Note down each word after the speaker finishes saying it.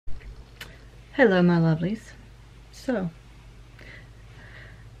Hello my lovelies. So,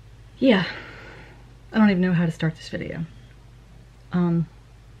 yeah, I don't even know how to start this video.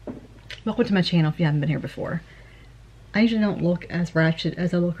 Welcome to my channel if you haven't been here before. I usually don't look as ratchet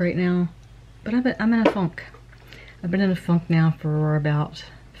as I look right now, but I'm in a funk. I've been in a funk now for about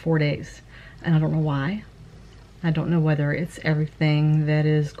 4 days, and I don't know why. I don't know whether it's everything that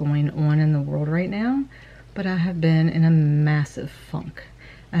is going on in the world right now, but I have been in a massive funk.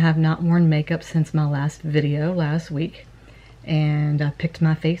 I have not worn makeup since my last video last week, and I picked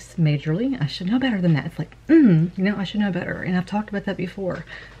my face majorly. I should know better than that. It's like, you know, I should know better, and I've talked about that before.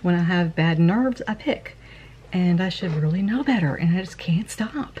 When I have bad nerves, I pick, and I should really know better, and I just can't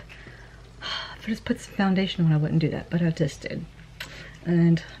stop. If I just put some foundation on, I wouldn't do that, but I just did.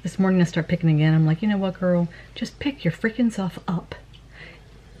 And this morning I start picking again. I'm like, you know what, girl? Just pick your freaking self up.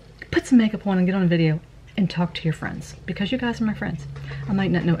 Put some makeup on and get on a video and talk to your friends, because you guys are my friends. I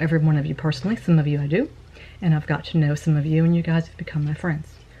might not know every one of you personally. Some of you I do, and I've got to know some of you, and you guys have become my friends.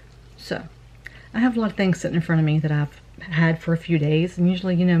 So I have a lot of things sitting in front of me that I've had for a few days, and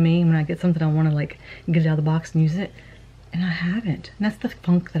usually, you know me, when I get something I want to like get it out of the box and use it, and I haven't. And that's the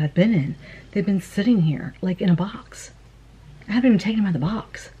funk that I've been in. They've been sitting here like in a box. I haven't even taken them out of the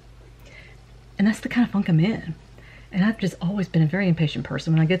box, and that's the kind of funk I'm in. And I've just always been a very impatient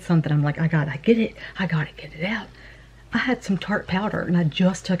person. When I get something, I'm like, I gotta get it out. I had some Tarte powder, and I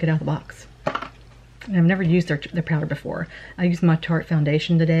just took it out of the box. And I've never used their powder before. I used my Tarte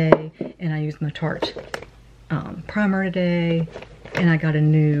foundation today, and I used my Tarte primer today, and I got a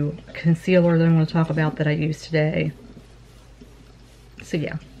new concealer that I'm going to talk about that I used today. So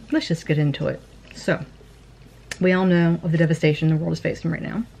yeah, let's just get into it. So, we all know of the devastation the world is facing right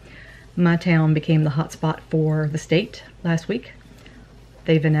now. My town became the hotspot for the state last week.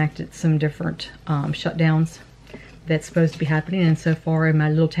 They've enacted some different shutdowns that's supposed to be happening, and so far in my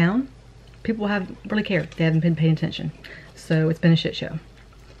little town, people haven't really cared. They haven't been paying attention. So it's been a shit show.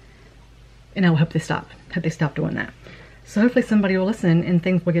 And I hope they stop. Hope they stop doing that. So hopefully somebody will listen and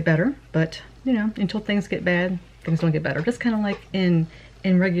things will get better. But, you know, until things get bad, things don't get better. Just kind of like in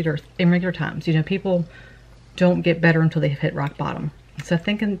regular times. You know, people don't get better until they hit rock bottom. So I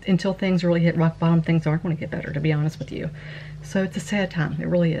think until things really hit rock bottom, things aren't going to get better, to be honest with you. So it's a sad time. It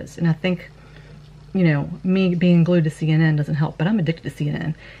really is. And I think, you know, me being glued to CNN doesn't help, but I'm addicted to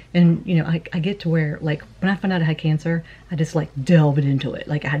CNN. And, you know, I get to where, like, when I found out I had cancer, I just, like, delved into it.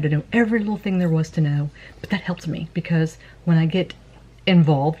 Like, I had to know every little thing there was to know. But that helps me, because when I get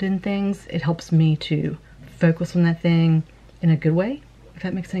involved in things, it helps me to focus on that thing in a good way. If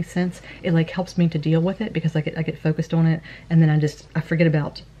that makes any sense. It like helps me to deal with it, because I get focused on it, and then I forget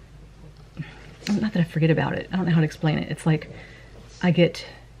about, not that I forget about it, I don't know how to explain it. It's like I get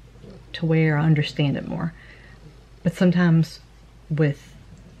to where I understand it more. But sometimes with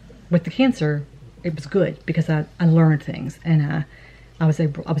the cancer, it was good, because I learned things, and I was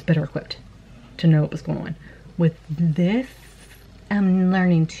better equipped to know what was going on. With this, I'm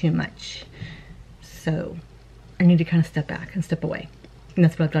learning too much. So I need to kind of step back and step away. And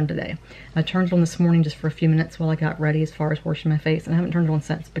that's what I've done today. I turned it on this morning just for a few minutes while I got ready as far as washing my face, and I haven't turned it on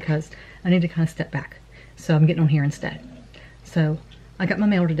since, because I need to kind of step back. So I'm getting on here instead. So I got my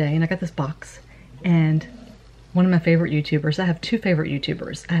mail today, and I got this box, and one of my favorite YouTubers, I have two favorite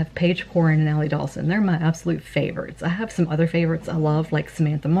YouTubers. I have Paige Corin and Allie Dawson. They're my absolute favorites. I have some other favorites I love, like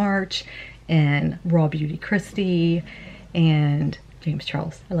Samantha March and Raw Beauty Christie and James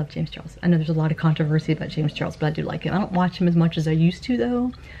Charles. I love James Charles. I know there's a lot of controversy about James Charles, but I do like him. I don't watch him as much as I used to,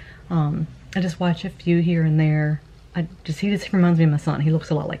 though. I just watch a few here and there. He just reminds me of my son. He looks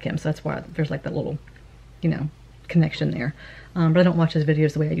a lot like him, so that's why there's like that little, you know, connection there. But I don't watch his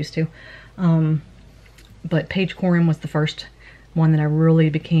videos the way I used to. But Paige Corin was the first one that I really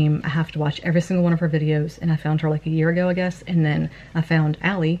became, I have to watch every single one of her videos, and I found her like a year ago, I guess, and then I found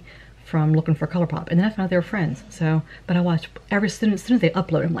Allie from looking for ColourPop, and then I found out they were friends. So, but I watch as soon as they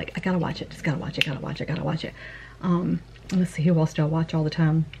upload, I'm like, I gotta watch it, just gotta watch it, gotta watch it, gotta watch it. Let's see, who else do I watch all the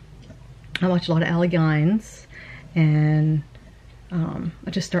time? I watch a lot of Allie Gines, and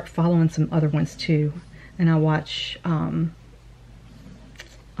I just start following some other ones too. And I watch, I'm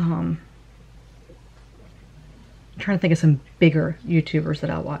trying to think of some bigger YouTubers that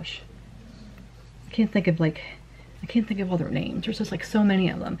I watch. I can't think of all their names. There's just like so many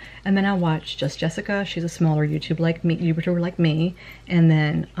of them. And then I watch Just Jessica. She's a smaller YouTuber like me. And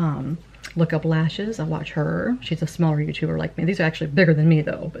then Look Up Lashes. I watch her. She's a smaller YouTuber like me. These are actually bigger than me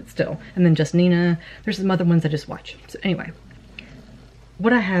though, but still. And then Just Nina. There's some other ones I just watch. So anyway,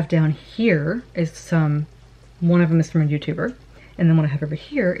 what I have down here is one of them is from a YouTuber, and then what I have over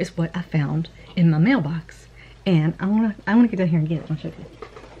here is what I found in my mailbox. And I wanna get down here and get it. I'll show you.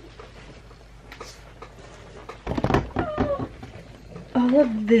 all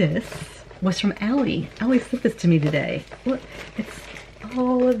of this was from Allie. Allie sent this to me today. Look, it's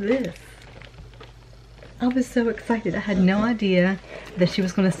all of this. I was so excited. I had no idea that she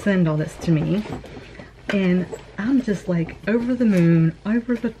was going to send all this to me. And I'm just like over the moon,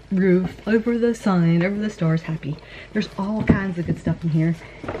 over the roof, over the sun, over the stars happy. There's all kinds of good stuff in here.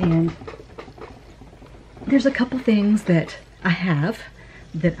 And there's a couple things that I have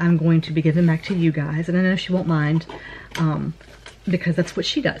that I'm going to be giving back to you guys. And I know she won't mind because that's what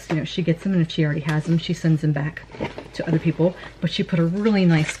she does. You know, she gets them, and if she already has them, she sends them back to other people. But she put a really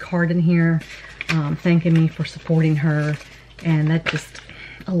nice card in here thanking me for supporting her. And that just,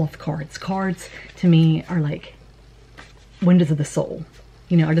 I love cards. Cards to me are like windows of the soul.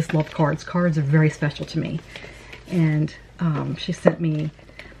 You know, I just love cards. Cards are very special to me. And she sent me,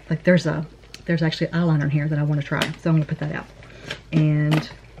 like, there's actually eyeliner in here that I want to try, so I'm going to put that out. And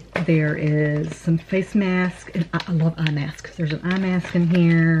there is some face mask, and I love eye masks. There's an eye mask in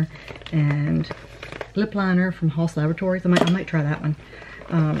here, and lip liner from House Laboratories. I might try that one.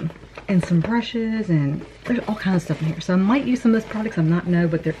 And some brushes, and there's all kinds of stuff in here. So I might use some of those products. I'm not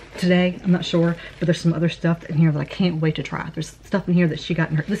but today I'm not sure. But there's some other stuff in here that I can't wait to try. There's stuff in here that she got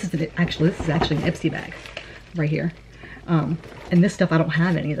in her. This is actually an Ipsy bag, right here. And this stuff, I don't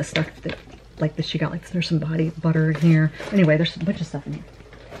have any of the stuff that she got. Like, there's some body butter in here. Anyway, there's a bunch of stuff in here.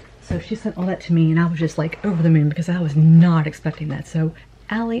 So she sent all that to me, and I was just like over the moon because I was not expecting that. So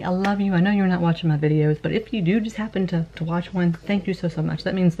Allie, I love you. I know you're not watching my videos, but if you do just happen to watch one, thank you so much.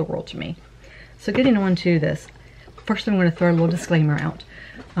 That means the world to me. So getting on to this, first I'm going to throw a little disclaimer out.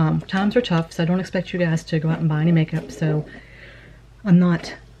 Times are tough, so I don't expect you guys to go out and buy any makeup. So I'm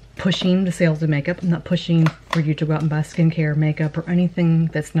not pushing the sales of makeup. I'm not pushing for you to go out and buy skincare, makeup, or anything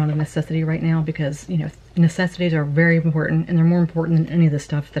that's not a necessity right now, because, you know, necessities are very important, and they're more important than any of the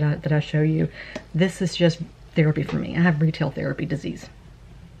stuff that I show you. This is just therapy for me. I have retail therapy disease.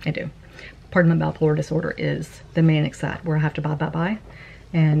 I do. Part of my bipolar disorder is the manic side, where I have to buy,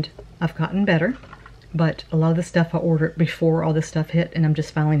 and I've gotten better, but a lot of the stuff I ordered before all this stuff hit, and I'm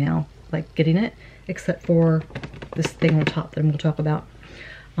just finally now, like, getting it, except for this thing on top that I'm going to talk about.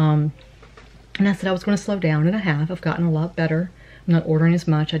 And I said I was going to slow down, and I have. I've gotten a lot better. I'm not ordering as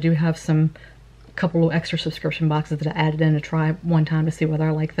much. I do have couple of extra subscription boxes that I added in to try one time to see whether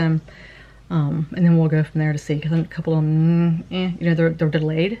I like them. And then we'll go from there to see, because a couple of them, you know, they're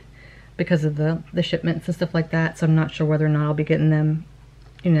delayed because of the shipments and stuff like that. So I'm not sure whether or not I'll be getting them,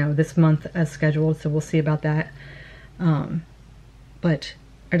 you know, this month as scheduled. So we'll see about that. But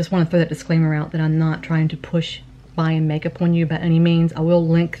I just want to throw that disclaimer out that I'm not trying to push buying makeup on you by any means. I will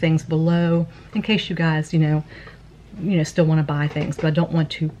link things below in case you guys, you know, still want to buy things. But I don't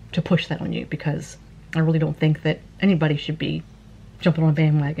want to push that on you, because I really don't think that anybody should be jumping on a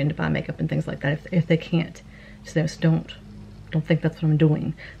bandwagon to buy makeup and things like that if they can't. So don't think that's what I'm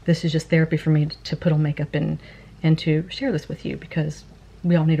doing. This is just therapy for me to put on makeup and to share this with you, because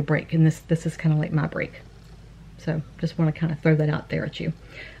we all need a break, and this is kind of like my break. So just want to kind of throw that out there at you.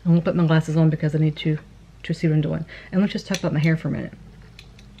 I'm gonna put my glasses on because I need to see what I'm doing. And let's just talk about my hair for a minute.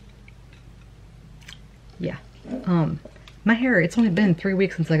 Yeah, my hair, it's only been 3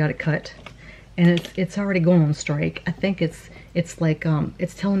 weeks since I got it cut, and it's already going on strike. I think it's like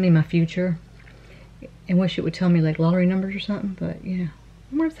it's telling me my future. I wish it would tell me like lottery numbers or something, but yeah.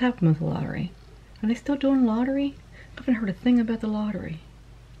 I wonder what's happened with the lottery. Are they still doing lottery? I haven't heard a thing about the lottery.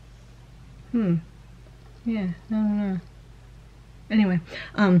 Yeah, I don't know. Anyway,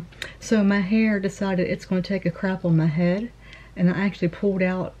 so my hair decided it's going to take a crap on my head, and I actually pulled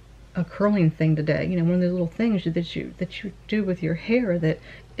out a curling thing today. You know, one of those little things that you do with your hair that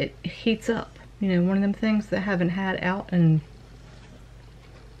it heats up. You know, one of them things that I haven't had out in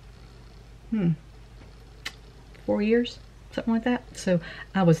 4 years, something like that. So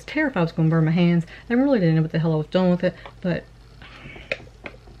I was terrified I was going to burn my hands. I really didn't know what the hell I was doing with it, but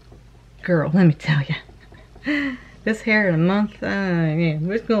girl, let me tell you, this hair in a month, yeah,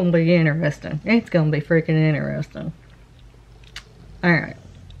 it's going to be interesting. It's going to be freaking interesting. Alright,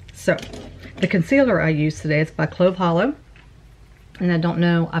 so the concealer I use today is by Clove Hollow. And I don't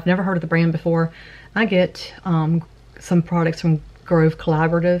know, I've never heard of the brand before. I get some products from Grove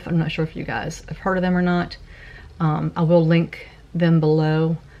Collaborative. I'm not sure if you guys have heard of them or not. I will link them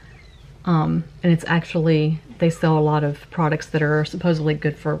below. And it's actually, they sell a lot of products that are supposedly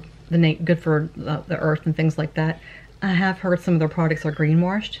good for the earth and things like that. I have heard some of their products are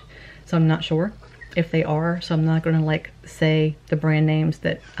greenwashed, so I'm not sure if they are. So I'm not going to like say the brand names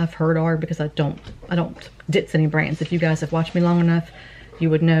that I've heard are, because I don't ditz any brands. If you guys have watched me long enough, you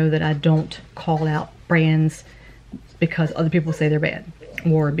would know that I don't call out brands because other people say they're bad,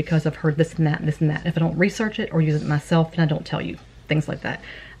 or because I've heard this and that and this and that. If I don't research it or use it myself, then I don't tell you. things like that.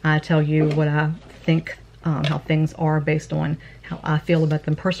 I tell you what I think, how things are based on how I feel about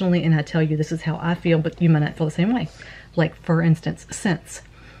them personally, and I tell you this is how I feel, but you might not feel the same way. Like, for instance, scents.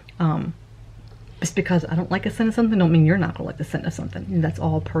 Just because I don't like a scent of something don't mean you're not gonna like the scent of something. And that's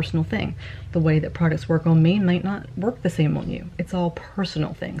all a personal thing. The way that products work on me might not work the same on you. It's all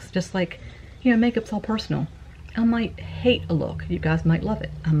personal things. Just like, you know, makeup's all personal. I might hate a look. You guys might love it.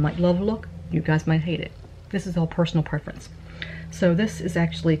 I might love a look. You guys might hate it. This is all personal preference. So this is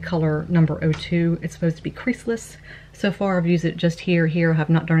actually color number 02. It's supposed to be creaseless. So far I've used it just here. I have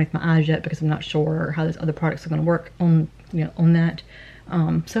not done it with my eyes yet because I'm not sure how those other products are going to work on, you know, on that.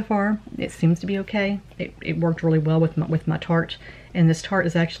 So far it seems to be okay. It worked really well with my Tarte, and this Tarte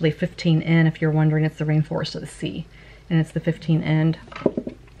is actually 15N. If you're wondering, it's the Rainforest of the Sea, and it's the 15N.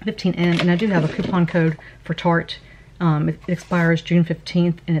 And I do have a coupon code for Tarte. It expires June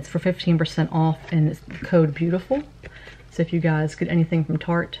 15th, and it's for 15% off, and it's the code BEAUTIFUL. So if you guys get anything from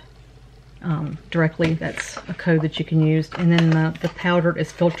Tarte directly, that's a code that you can use. And then the powder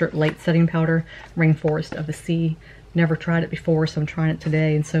is Filtered Light Setting Powder, Rainforest of the Sea. Never tried it before, so I'm trying it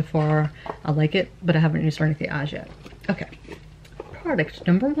today, and so far I like it, but I haven't used it underneath the eyes yet. Okay, product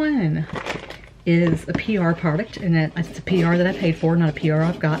number 1 is a PR product, and it's a PR that I paid for, not a PR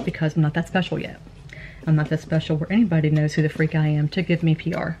I've got, because I'm not that special yet. I'm not that special where anybody knows who the freak I am to give me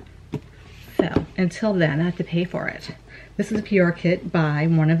PR. So until then, I have to pay for it. This is a PR kit by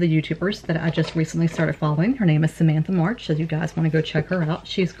one of the YouTubers that I just recently started following. Her name is Samantha March, so you guys want to go check her out.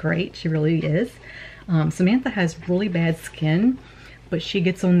 She's great. She really is. Samantha has really bad skin, but she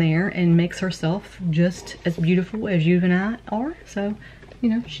gets on there and makes herself just as beautiful as you and I are. So, you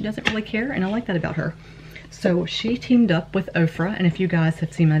know, she doesn't really care, and I like that about her. So she teamed up with Ofra, and if you guys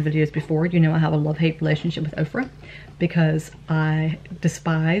have seen my videos before, you know I have a love-hate relationship with Ofra because I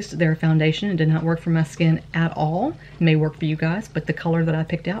despised their foundation. It did not work for my skin at all. It may work for you guys, but the color that I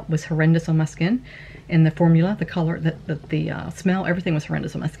picked out was horrendous on my skin, and the formula, the color, the smell, everything was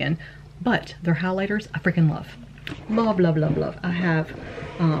horrendous on my skin. But their highlighters, I freaking love. Love, love, love, love. I have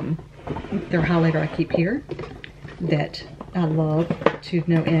their highlighter I keep here that I love to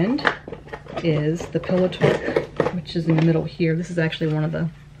no end is the Pillow Talk, which is in the middle here. This is actually one of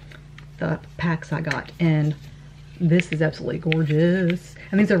the packs I got, and this is absolutely gorgeous.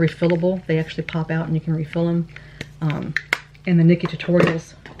 And these are refillable. They actually pop out and you can refill them. And the Nikki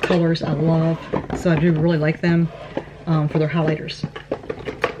Tutorials colors I love, so I do really like them for their highlighters.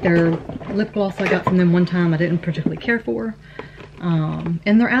 Their lip gloss I got from them one time I didn't particularly care for.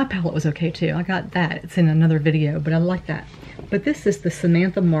 And their eye palette was okay too. I got that. It's in another video, but I like that. But this is the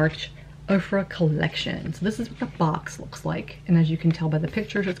Samantha March Ofra collection. So this is what the box looks like. And as you can tell by the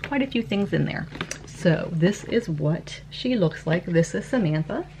pictures, there's quite a few things in there. So this is what she looks like. This is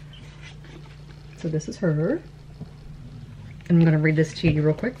Samantha. So this is her. And I'm going to read this to you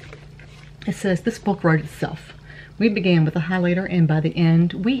real quick. It says, "This book wrote itself. We began with a highlighter, and by the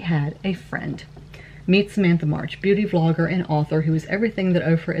end, we had a friend. Meet Samantha March, beauty vlogger and author who is everything that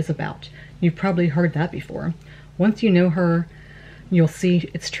Ofra is about. You've probably heard that before. Once you know her, you'll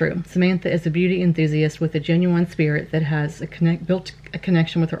see it's true. Samantha is a beauty enthusiast with a genuine spirit that has built a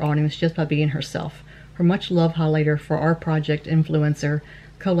connection with her audience just by being herself. Her much-loved highlighter for our project Influencer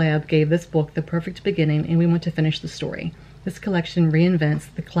collab gave this book the perfect beginning, and we want to finish the story. This collection reinvents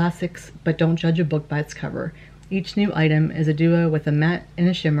the classics, but don't judge a book by its cover. Each new item is a duo with a matte and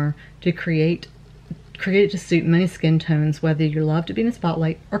a shimmer to create to suit many skin tones, whether you love to be in the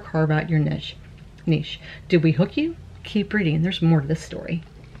spotlight or carve out your niche. Did we hook you? Keep reading. There's more to this story."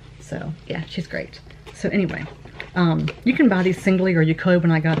 So yeah, she's great. So anyway, you can buy these singly, or you could.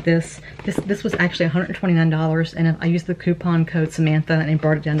 When I got this was actually $129, and I used the coupon code Samantha, and it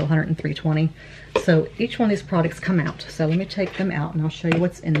brought it down to $103.20. So each one of these products come out. So let me take them out, and I'll show you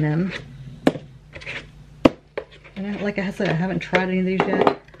what's in them. And like I said, I haven't tried any of these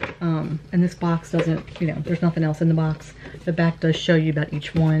yet. And this box doesn't, you know, there's nothing else in the box. The back does show you about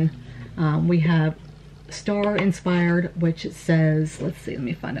each one. We have Star Inspired, which it says, let's see, let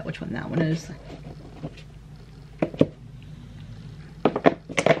me find out which one that one is.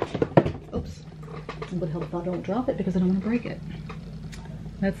 Oops. It would help if I don't drop it because I don't want to break it.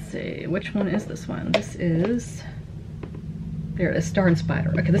 Let's see, which one is this one? This is, there it is, Star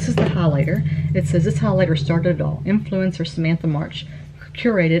Inspired. Okay, this is the highlighter. It says, "This highlighter started it all. Influencer Samantha March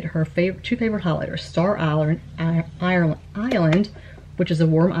curated her two favorite highlighters, Star Island, which is a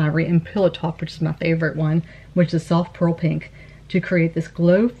warm ivory, and Pillow Talk, which is my favorite one, which is soft pearl pink, to create this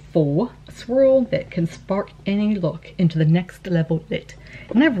glowful swirl that can spark any look into the next level lit."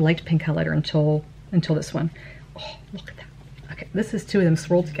 I never liked pink highlighter until this one. Oh, look at that. Okay, this is two of them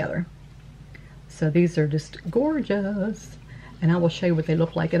swirled together. So these are just gorgeous. and I will show you what they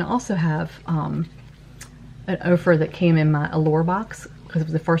look like. And I also have an Ofra that came in my Allure box, because it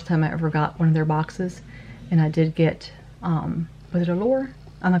was the first time I ever got one of their boxes. And I did get, was it Allure?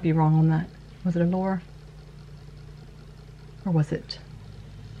 I might be wrong on that. Was it Allure? Or was it?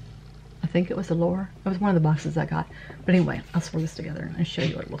 I think it was Allure. It was one of the boxes I got. But anyway, I'll swirl this together and show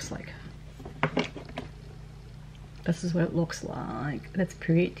you what it looks like. This is what it looks like. That's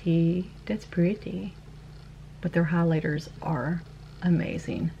pretty. That's pretty. But their highlighters are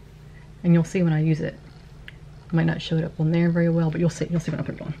amazing. And you'll see when I use it. I might not show it up on there very well, but you'll see when I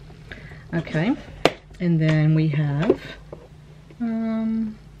put it on. Okay. And then we have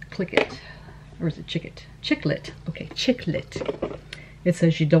Click It. Or is it Chicklet? Chicklet. Okay, Chicklet. It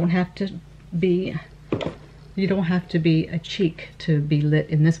says you don't have to be a cheek to be lit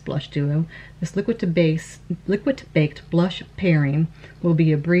in this blush duo. This liquid to baked blush pairing will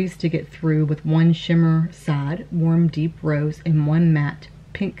be a breeze to get through with one shimmer side, warm deep rose, and one matte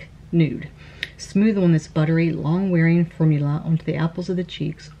pink nude. Smooth on this buttery, long-wearing formula onto the apples of the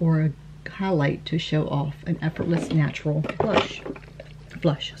cheeks, or a highlight to show off an effortless natural blush.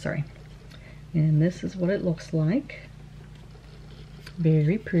 And this is what it looks like.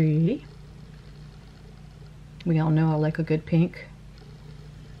 Very pretty. We all know I like a good pink.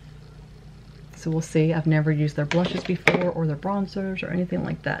 So we'll see. I've never used their blushes before or their bronzers or anything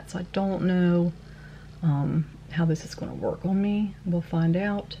like that. So I don't know how this is going to work on me. We'll find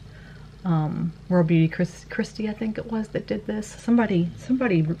out. World Beauty Christy, I think it was, that did this. Somebody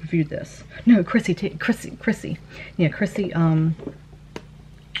reviewed this. No, Chrissy. Yeah, Chrissy,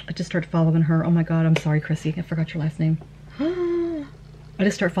 I just started following her. Oh my god, I'm sorry, Chrissy. I forgot your last name. I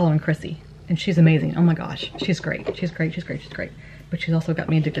just started following Chrissy, and she's amazing. Oh my gosh, she's great. She's great. But she's also got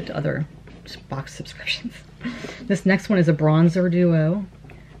me addicted to other box subscriptions. This next one is a bronzer duo,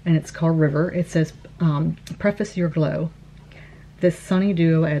 and it's called River. It says, preface your glow. This sunny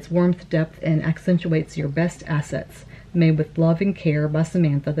duo adds warmth, depth, and accentuates your best assets. Made with love and care by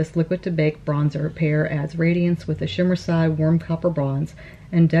Samantha, this liquid to bake bronzer pair adds radiance with a shimmer side warm copper bronze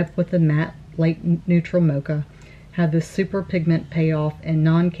and depth with a matte light neutral mocha. Have this super pigment payoff and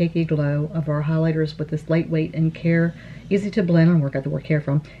non-cakey glow of our highlighters with this lightweight and care, easy to blend, I don't know where I got the word care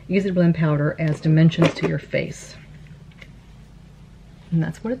from, easy to blend powder adds dimensions to your face. And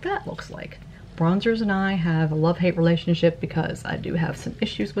that's what that looks like. Bronzers and I have a love-hate relationship because I do have some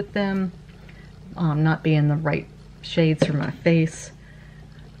issues with them not being the right shades for my face,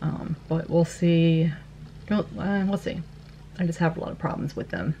 but we'll see. We'll see. I just have a lot of problems with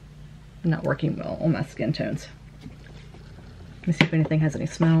them not working well on my skin tones. Let me see if anything has any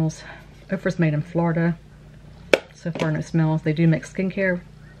smells. Ofra's made in Florida. So far no smells. They do make skincare,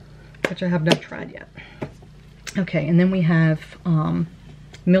 which I have not tried yet. Okay, and then we have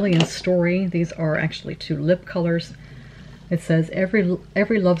Million Story. These are actually 2 lip colors. It says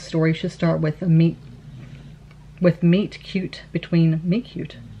every love story should start with a meet cute between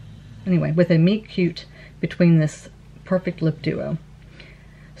this perfect lip duo.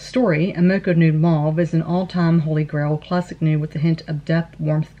 Story, a mocha nude mauve, is an all-time holy grail classic nude with a hint of depth,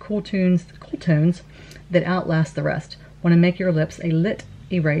 warmth, cool tones that outlast the rest. Want to make your lips a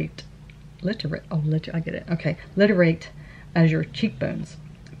literate as your cheekbones.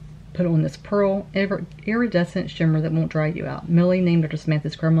 Put on this pearl iridescent shimmer that won't dry you out. Millie, named after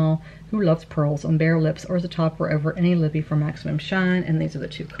Samantha's grandma, who loves pearls, on bare lips or as a topper over any lippy for maximum shine. And these are the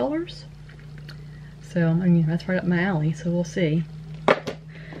 2 colors. So, I mean, that's right up my alley, so we'll see.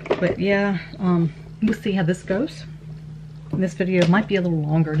 But yeah, we'll see how this goes. This video might be a little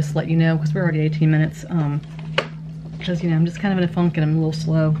longer, just to let you know, because we're already 18 minutes. Because, you know, I'm just kind of in a funk and I'm a little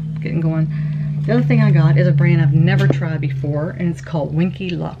slow getting going. The other thing I got is a brand I've never tried before, and it's called Winky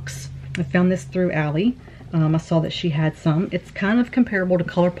Lux. I found this through Allie. I saw that she had some. It's kind of comparable to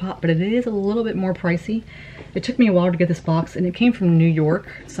ColourPop, but it is a little bit more pricey. It took me a while to get this box, and it came from New York,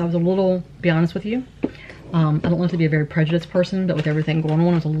 so I was a little, be honest with you, I don't want to be a very prejudiced person, but with everything going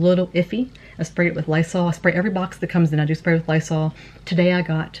on, I was a little iffy. I sprayed it with Lysol. I spray every box that comes in. I do spray with Lysol. Today I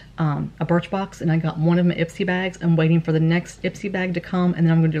got a Birchbox, and I got one of my Ipsy bags. I'm waiting for the next Ipsy bag to come, and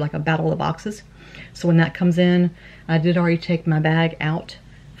then I'm going to do like a battle of the boxes. So when that comes in, I did already take my bag out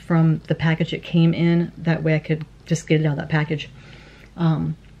from the package it came in. That way I could just get it out of that package.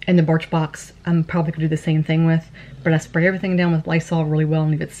 And the Birchbox, I'm probably going to do the same thing with, but I spray everything down with Lysol really well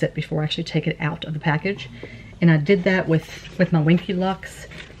and leave it sit before I actually take it out of the package. And I did that with my Winky Lux.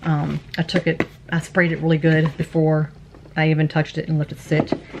 I sprayed it really good before I even touched it and let it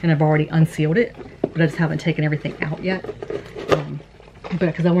sit. And I've already unsealed it, but I just haven't taken everything out yet. But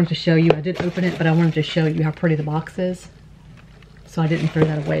because I wanted to show you, I did open it, but I wanted to show you how pretty the box is. so I didn't throw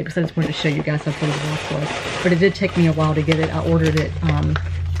that away because I just wanted to show you guys how pretty the box was. But it did take me a while to get it. I ordered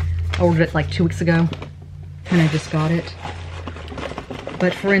it like 2 weeks ago, and I just got it.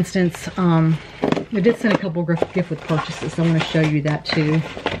 But for instance, they did send a couple gift with purchases, so I want to show you that too.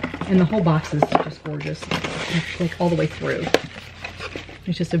 And the whole box is just gorgeous, like all the way through.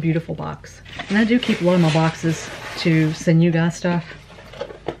 It's just a beautiful box. And I do keep a lot of my boxes to send you guys stuff.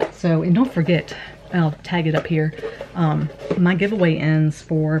 So, and don't forget, I'll tag it up here. My giveaway ends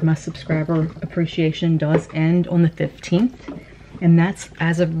for my subscriber appreciation does end on the 15th. And that's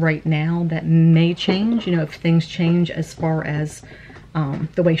as of right now. That may change, you know, if things change as far as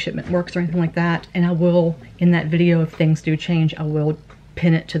the way shipment works or anything like that. And I will, in that video, if things do change, I will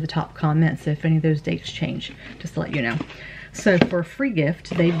pin it to the top comments if any of those dates change, just to let you know. So for a free gift,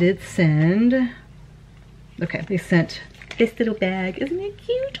 they did send, okay, they sent this little bag. Isn't it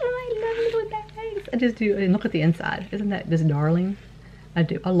cute? Oh, I love little bags. I just do, and look at the inside. Isn't that just darling? I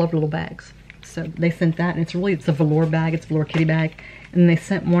do. I love little bags. So they sent that, and it's a velour bag. It's a velour kitty bag. And they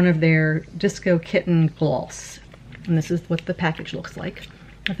sent one of their Disco Kitten gloss. And this is what the package looks like.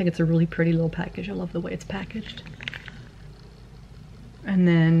 I think it's a really pretty little package. I love the way it's packaged. And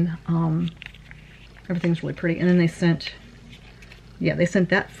then everything's really pretty. And then they sent, yeah, they sent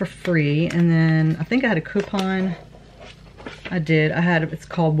that for free. And then I think I had a coupon. I did. It's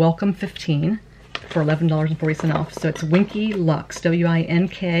called Welcome 15 for $11.40 off. So it's Winky Lux,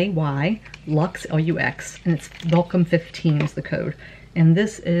 W-I-N-K-Y, Lux, L-U-X. And it's Welcome 15 is the code. And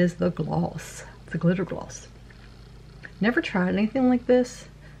this is the gloss. It's a glitter gloss. Never tried anything like this.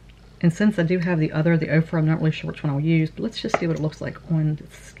 And since I do have the Ofra, I'm not really sure which one I'll use, but let's just see what it looks like on the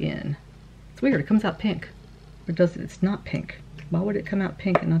skin. It's weird, it comes out pink. Or does it? It's not pink. Why would it come out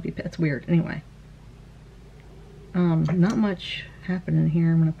pink and not be pink? It's weird. Anyway. Not much happening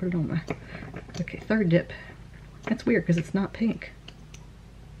here. I'm gonna put it on my, okay, third dip. That's weird because it's not pink.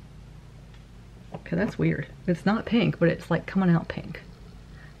 Okay, that's weird. It's not pink, but it's like coming out pink.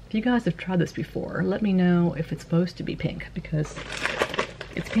 If you guys have tried this before, let me know if it's supposed to be pink, because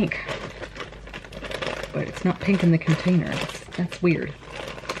it's pink, but it's not pink in the container. That's weird.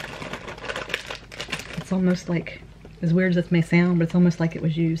 It's almost like, as weird as this may sound, but it's almost like it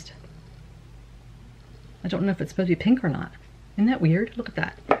was used. I don't know if it's supposed to be pink or not. Isn't that weird? Look at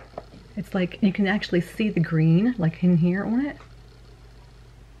that. It's like, you can actually see the green, like in here on it,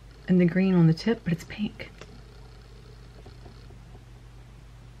 and the green on the tip, but it's pink.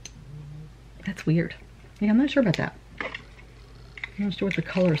 That's weird. Yeah, I'm not sure about that. I'm not sure what the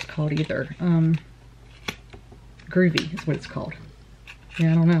color is called either. Groovy is what it's called.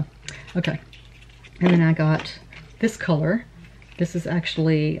 Yeah, I don't know. Okay. And then I got this color. This is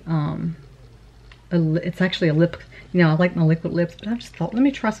actually, it's actually a lip, you know, I like my liquid lips, but I just thought, let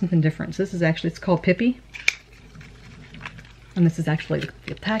me try something different. So this is actually, it's called Pippi. And this is actually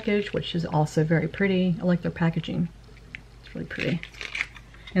the package, which is also very pretty. I like their packaging. It's really pretty.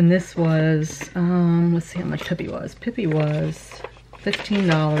 And this was, let's see how much Pippi was. Pippi was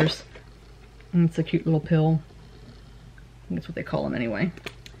 $15. And it's a cute little pill. I think that's what they call them anyway.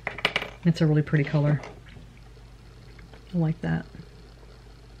 It's a really pretty color. I like that.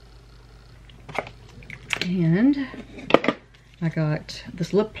 And I got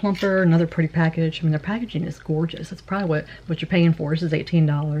this lip plumper, another pretty package. I mean, their packaging is gorgeous. That's probably what you're paying for. This is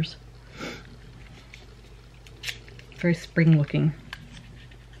 $18. Very spring looking.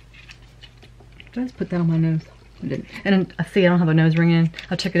 Did I just put that on my nose? I didn't. And I see I don't have a nose ring in.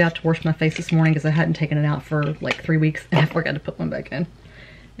 I took it out to wash my face this morning because I hadn't taken it out for like 3 weeks, and I forgot to put one back in.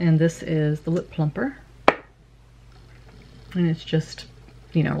 And this is the lip plumper. And it's just,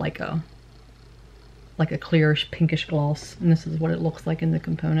 you know, like a clearish pinkish gloss. And this is what it looks like in the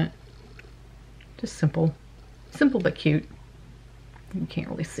component. Just simple. Simple but cute. You can't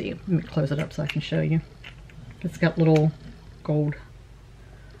really see. Let me close it up so I can show you. It's got little gold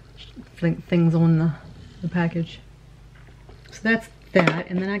things on the package. So that's that.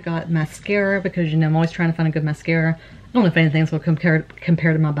 And then I got mascara because, you know, I'm always trying to find a good mascara. I don't know if anything's going to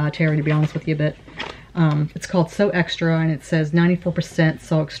compare to my By Terry, to be honest with you, but it's called So Extra, and it says 94%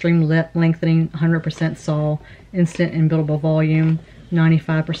 Sol Extreme Lip Lengthening, 100% Sol Instant and Buildable Volume,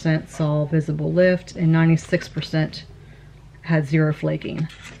 95% Sol Visible Lift, and 96% had zero flaking.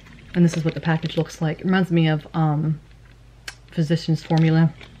 And this is what the package looks like. It reminds me of Physicians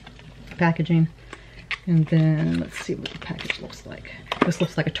Formula packaging. And then let's see what the package looks like. This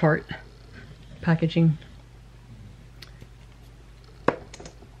looks like a Tarte packaging.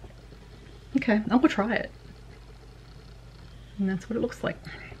 Okay, I'll go try it. And that's what it looks like.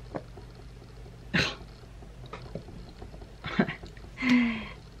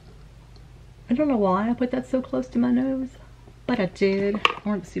 I don't know why I put that so close to my nose, but I did. I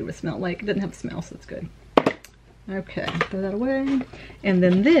wanted to see what it smelled like. It didn't have a smell, so it's good. Okay, throw that away. And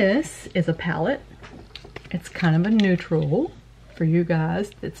then this is a palette. It's kind of a neutral for you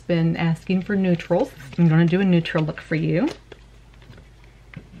guys that's been asking for neutrals. I'm going to do a neutral look for you.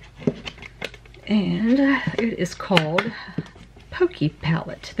 And it is called Poki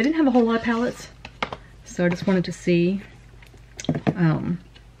Palette. They didn't have a whole lot of palettes, so I just wanted to see.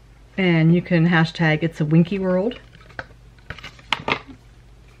 And you can hashtag it's a Winky World.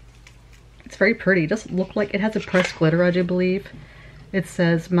 It's very pretty. It doesn't look like it has a pressed glitter, I do believe. It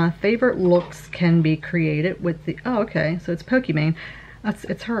says, my favorite looks can be created with the, oh, okay, so it's Pokimane.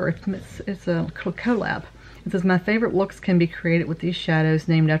 It's her, it's a collab. It says, my favorite looks can be created with these shadows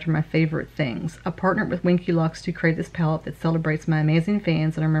named after my favorite things. I partnered with Winky Lux to create this palette that celebrates my amazing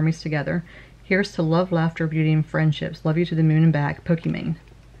fans and our memories together. Here's to love, laughter, beauty, and friendships. Love you to the moon and back, Pokimane.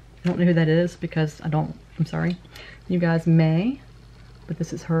 I don't know who that is because I'm sorry. You guys may, but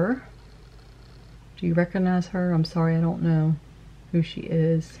this is her. Do you recognize her? I'm sorry, I don't know who she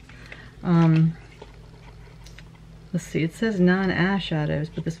is. Let's see, it says 9 eyeshadows,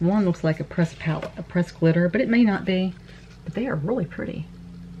 but this one looks like a pressed palette, a pressed glitter, but it may not be. But they are really pretty.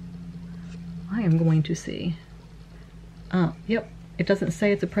 I am going to see. Yep, it doesn't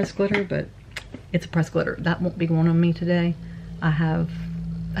say it's a pressed glitter, but it's a pressed glitter. That won't be going on me today. I have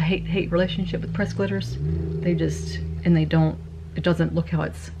a hate relationship with pressed glitters. They just, and they don't, it doesn't look how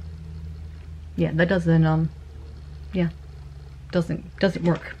it's, yeah, that doesn't, yeah, doesn't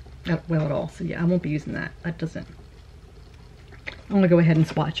work well at all. So yeah, I won't be using that. That doesn't. I'm gonna go ahead and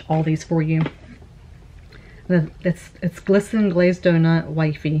swatch all these for you. It's Glisten, Glazed Donut,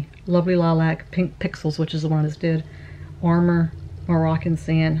 Wifey, Lovely Lilac, Pink Pixels, which is the one I just did, Armor, Moroccan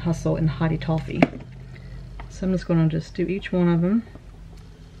Sand, Hustle, and Hottie Toffee. So I'm just gonna just do each one of them.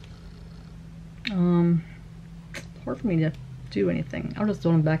 It's hard for me to do anything. I'll just do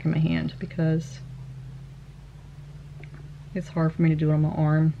them back in my hand because it's hard for me to do it on my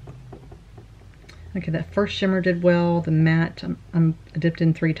arm. Okay, that first shimmer did well. The matte, I dipped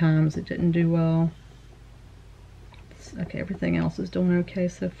in 3 times. It didn't do well. Okay, everything else is doing okay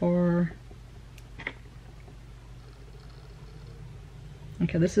so far.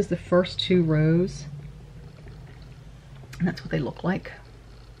 Okay, this is the first 2 rows. And that's what they look like.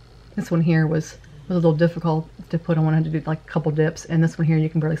 This one here was a little difficult to put on. I had to do like a couple dips. And this one here, you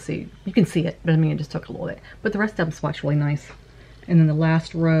can barely see. You can see it, but I mean, it just took a little bit. But the rest of them swatched really nice. And then the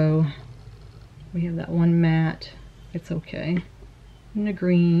last row, we have that one matte. It's okay. And the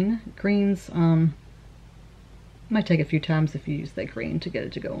green. Green's, might take a few times if you use that green to get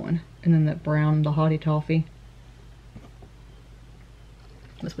it to go on. And then that brown, the Hottie Toffee.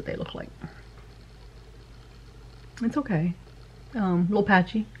 That's what they look like. It's okay. A little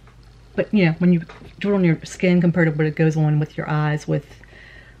patchy. But yeah, when you do it on your skin compared to what it goes on with your eyes with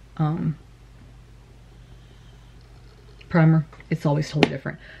primer, it's always totally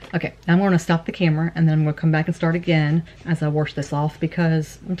different. Okay, now I'm going to stop the camera and then I'm going to come back and start again as I wash this off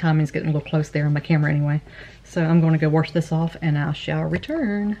because my timing's getting a little close there on my camera anyway. So I'm going to go wash this off and I shall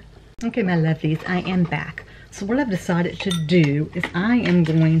return. Okay, my lovelies, I am back. So what I've decided to do is I am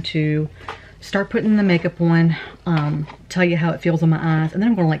going to start putting the makeup on, tell you how it feels on my eyes, and then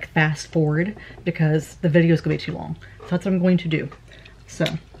I'm going to like fast forward because the video is going to be too long. So that's what I'm going to do. So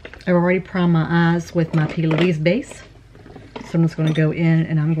I've already primed my eyes with my P. Louise base. So I'm just going to go in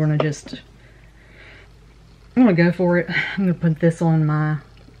and I'm going to go for it. I'm going to put this on my,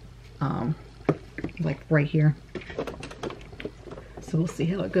 like right here. So we'll see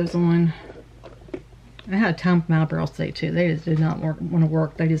how it goes on. I had a time with my eyebrows today too. They just did not want to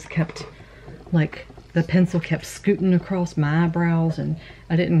work. They just kept, like, the pencil kept scooting across my eyebrows, and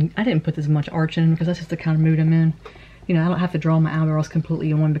I didn't put this much arch in because that's just the kind of mood I'm in. You know, I don't have to draw my eyebrows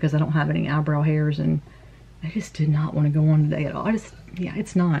completely on because I don't have any eyebrow hairs, and I just did not want to go on today at all. Yeah,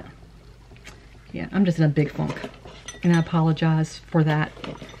 it's not. Yeah, I'm just in a big funk, and I apologize for that.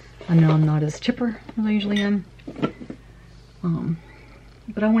 I know I'm not as chipper as I usually am.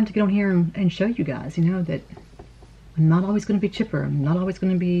 But I wanted to get on here and show you guys, you know, that I'm not always going to be chipper. I'm not always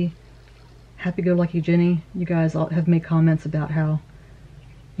going to be happy-go-lucky Jenny. You guys all have made comments about how,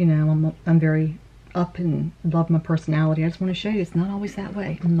 you know, I'm very up and love my personality. I just want to show you it's not always that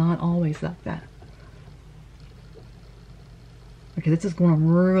way. I'm not always like that. Okay, this is going on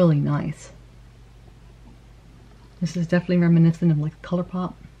really nice. This is definitely reminiscent of like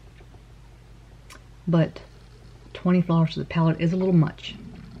ColourPop. But $20 for the palette is a little much.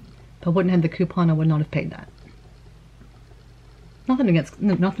 If I wouldn't have the coupon, I would not have paid that. Nothing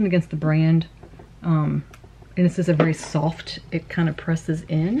against the brand. And this is a very soft, it kind of presses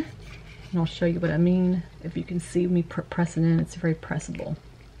in. And I'll show you what I mean. If you can see me pressing in, it's very pressable.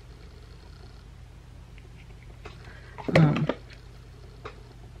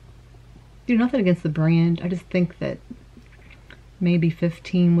 Do nothing against the brand. I just think that maybe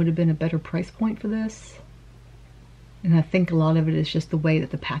 15 would have been a better price point for this. And I think a lot of it is just the way that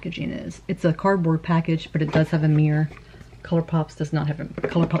the packaging is. It's a cardboard package, but it does have a mirror. ColourPop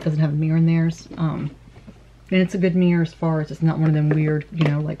doesn't have a mirror in theirs. And it's a good mirror as far as it's not one of them weird, you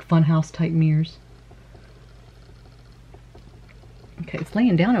know, like funhouse type mirrors. Okay, it's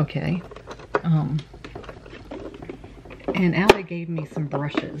laying down okay. And Allie gave me some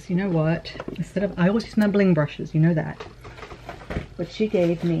brushes. You know what? Instead of, I always use my bling brushes, you know that. But she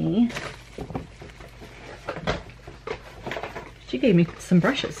gave me some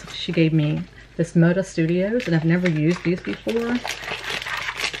brushes. She gave me this Moda Studios, and I've never used these before.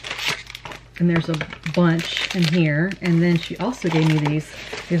 And there's a bunch in here. And then she also gave me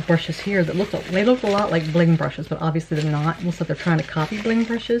these brushes here that look a lot like bling brushes, but obviously they're not. Looks like they're trying to copy bling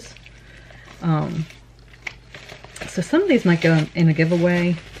brushes. So some of these might go in a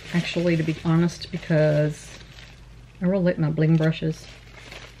giveaway, actually, to be honest, because I really like my bling brushes.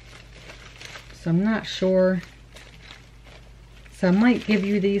 So I'm not sure. So I might give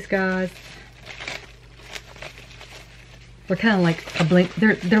you these guys. They're kind of like a bling.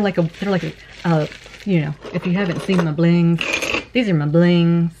 They're like a you know, if you haven't seen my blings, these are my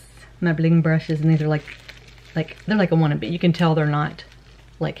blings, my bling brushes, and these are like they're like a wannabe. You can tell they're not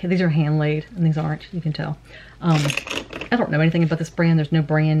like, these are hand laid and these aren't. You can tell. I don't know anything about this brand. There's no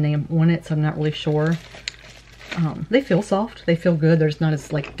brand name on it, so I'm not really sure. They feel soft. They feel good. They're just not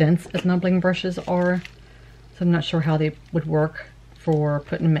as like dense as my bling brushes are. So I'm not sure how they would work for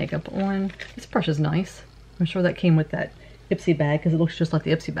putting makeup on. This brush is nice. I'm sure that came with that Ipsy bag because it looks just like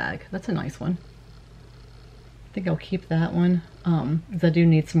the Ipsy bag. That's a nice one. I think I'll keep that one. Because I do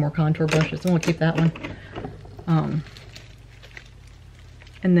need some more contour brushes. So I'm going to keep that one.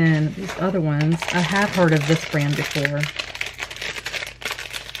 And then these other ones, I have heard of this brand before.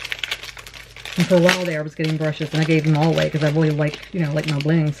 And for a while there, I was getting brushes, and I gave them all away because I really like, you know, like my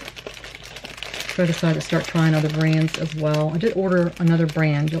blings. So I decided to start trying other brands as well. I did order another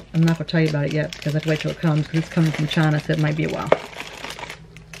brand. I'm not going to tell you about it yet because I have to wait till it comes because it's coming from China, so it might be a while.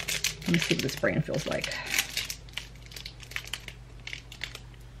 Let me see what this brand feels like.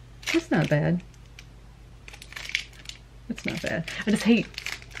 It's not bad. It's not bad. I just hate,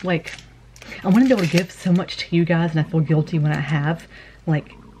 like, I want to be able to give so much to you guys, and I feel guilty when I have,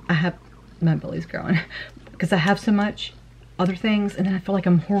 like, my belly's growing, because I have so much other things, and then I feel like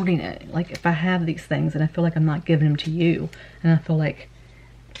I'm hoarding it. Like, if I have these things, and I feel like I'm not giving them to you, and I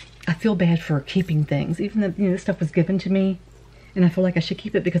feel bad for keeping things, even though, you know, this stuff was given to me, and I feel like I should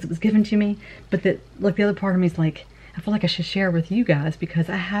keep it because it was given to me, but that, like, the other part of me is like, I feel like I should share with you guys because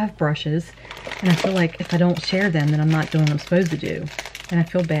I have brushes, and I feel like if I don't share them, then I'm not doing what I'm supposed to do. And I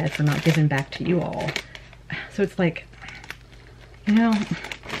feel bad for not giving back to you all. So it's like, you know,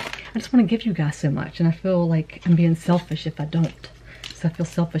 I just want to give you guys so much, and I feel like I'm being selfish if I don't. So I feel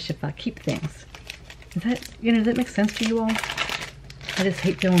selfish if I keep things. Is that, you know, does that make sense to you all? I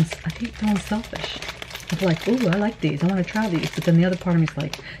hate feeling selfish. I feel like, ooh, I like these. I want to try these. But then the other part of me is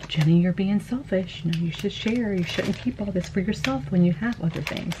like, Jenny, you're being selfish. You know, you should share. You shouldn't keep all this for yourself when you have other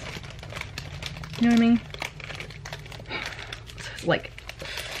things. You know what I mean? So it's like,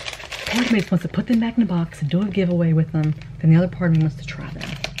 part of me just wants to put them back in the box and do a giveaway with them. Then the other part of me wants to try them.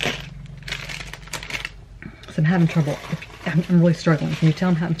 So I'm having trouble. I'm really struggling. Can you tell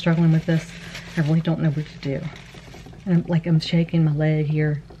I'm struggling with this? I really don't know what to do. And I'm shaking my leg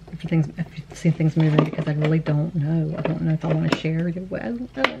here. If you see things moving, because I really don't know. I don't know if I want to share either way.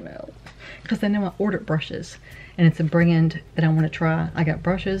 I don't know. Because I know I ordered brushes, and it's a brand that I want to try. I got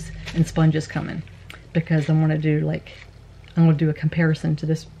brushes and sponges coming because I want to do a comparison to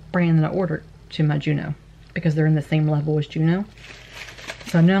this brand that I ordered to my Juno, because they're in the same level as Juno.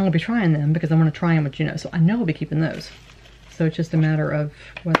 So I know I'm going to be trying them because I want to try them with Juno. So I know I'll be keeping those. So it's just a matter of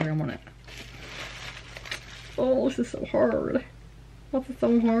whether I want it. Oh, this is so hard. What's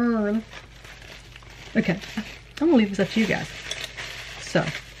so hard? Okay, I'm gonna leave this up to you guys. So,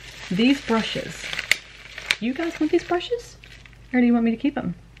 these brushes. You guys want these brushes? Or do you want me to keep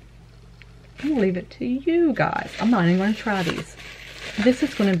them? I'm gonna leave it to you guys. I'm not even gonna try these. This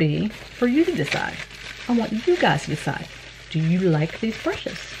is gonna be for you to decide. I want you guys to decide. Do you like these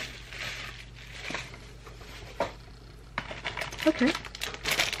brushes? Okay.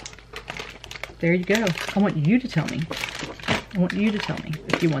 There you go. I want you to tell me. I want you to tell me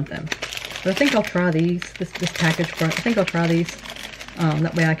if you want them. But I think I'll try these. This package front. I think I'll try these.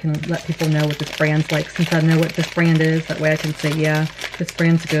 That way I can let people know what this brand's like. Since I know what this brand is, that way I can say, yeah, this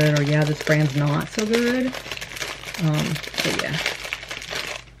brand's good, or yeah, this brand's not so good. So yeah,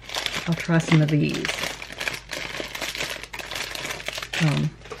 I'll try some of these.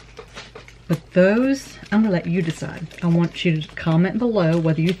 But those, I'm gonna let you decide. I want you to comment below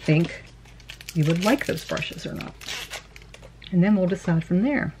whether you think you would like those brushes or not. And then we'll decide from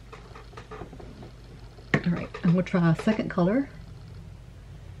there. All right, and we'll try a second color.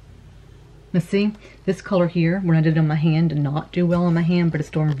 Now see, this color here, when I did it on my hand, did not do well on my hand, but it's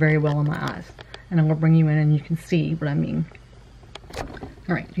doing very well on my eyes. And I'm gonna bring you in and you can see what I mean.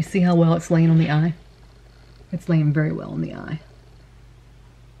 All right, you see how well it's laying on the eye? It's laying very well on the eye.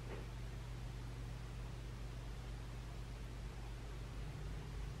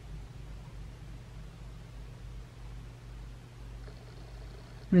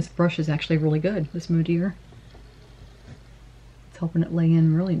 And this brush is actually really good, this Modier. It's helping it lay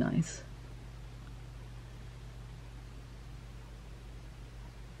in really nice.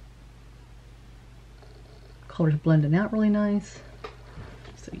 Color's blending out really nice.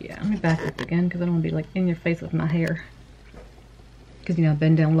 So yeah, let me back up again because I don't want to be like in your face with my hair. Because you know, I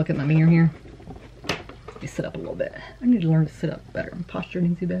bend down, look at my mirror here. Let me sit up a little bit. I need to learn to sit up better. My posture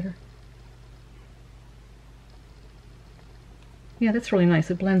needs to be better. Yeah, that's really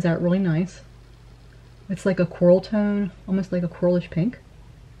nice. It blends out really nice. It's like a coral tone, almost like a coralish pink.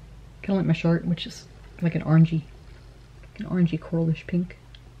 Kind of like my shirt, which is like an orangey coralish pink.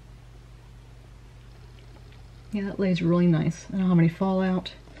 Yeah, that lays really nice. I don't know how many fall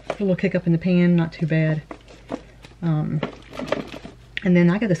out. A little kick up in the pan, not too bad. And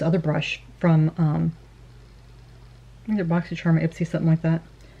then I got this other brush from, either BoxyCharm or Ipsy, something like that.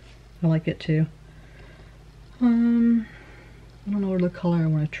 I like it too. I don't know what color I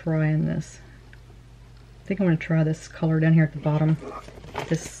want to try in this. I think I want to try this color down here at the bottom.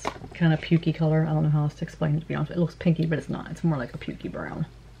 This kind of pukey color. I don't know how else to explain it, to be honest. It looks pinky, but it's not. It's more like a pukey brown.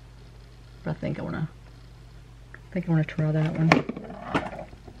 But I think I want to try that one.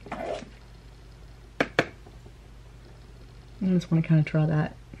 I just want to kind of try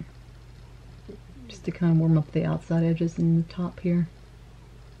that. Just to kind of warm up the outside edges and the top here.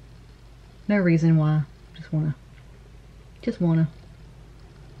 No reason why. Just wanna.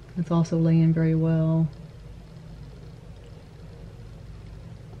 It's also laying very well.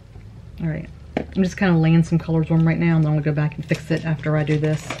 All right, I'm just kind of laying some colors on right now, and then I'm gonna go back and fix it after I do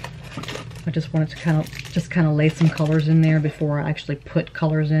this. I just wanted to kind of lay some colors in there before I actually put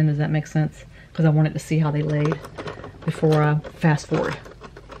colors in. Does that make sense? Because I wanted to see how they laid before I fast forward.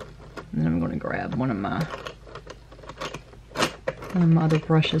 And then I'm going to grab one of my other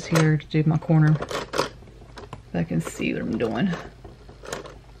brushes here to do my corner. So I can see what I'm doing.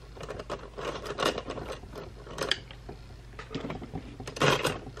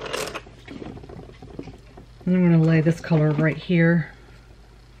 And I'm going to lay this color right here.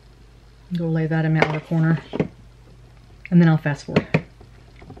 I'm going to lay that in my outer corner. And then I'll fast forward.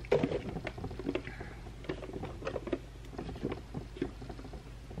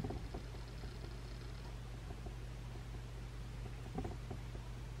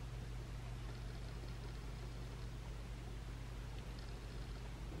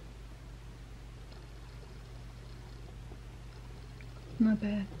 Not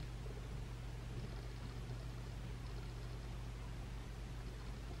bad.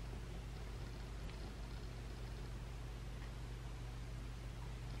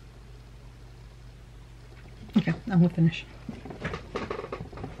 Okay, I'm gonna finish.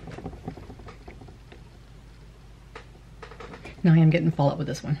 Now I am getting fallout with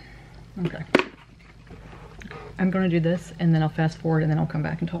this one. Okay. I'm gonna do this and then I'll fast forward and then I'll come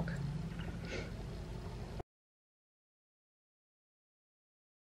back and talk.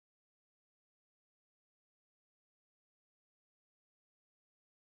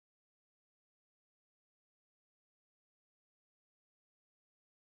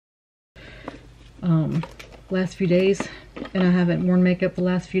 Last few days, and I haven't worn makeup the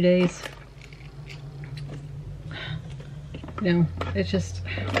last few days. You know, it's just,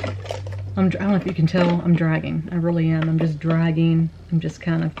 I don't know if you can tell, I'm dragging. I really am. I'm just dragging. I'm just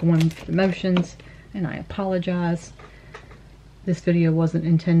kind of going through the motions, and I apologize. This video wasn't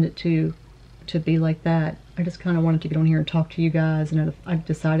intended to be like that. I just kind of wanted to get on here and talk to you guys, and I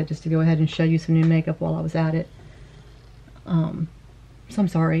decided just to go ahead and show you some new makeup while I was at it. So I'm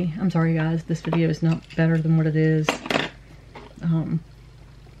sorry guys, this video is not better than what it is.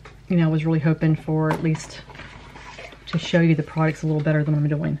 You know, I was really hoping for at least to show you the products a little better than what I'm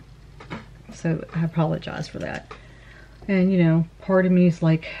doing. So I apologize for that. And you know, part of me is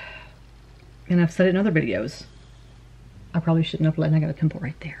like, and I've said it in other videos, I probably shouldn't upload, and I got a pimple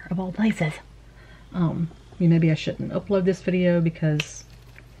right there, of all places. Maybe I shouldn't upload this video because,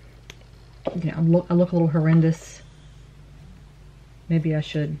 you know, I look a little horrendous. Maybe I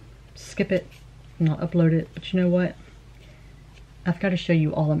should skip it, not upload it, but you know what? I've got to show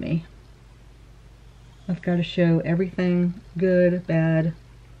you all of me. I've got to show everything, good, bad,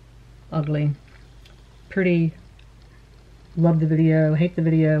 ugly, pretty, love the video, hate the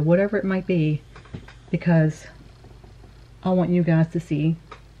video, whatever it might be, because I want you guys to see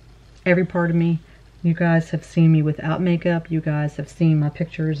every part of me. You guys have seen me without makeup. You guys have seen my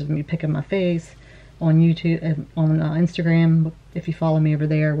pictures of me picking my face on YouTube, on Instagram, if you follow me over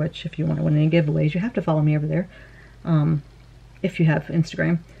there, which if you want to win any giveaways, you have to follow me over there, if you have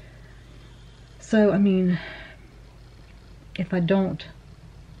Instagram. So, I mean, if I don't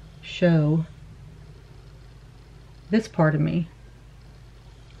show this part of me,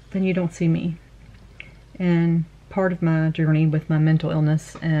 then you don't see me. And part of my journey with my mental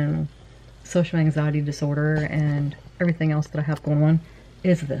illness and social anxiety disorder and everything else that I have going on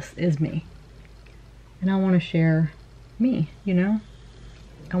is me. And I want to share me, you know?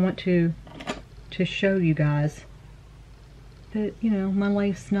 I want to show you guys that, you know, my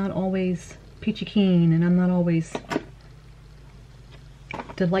life's not always peachy keen, and I'm not always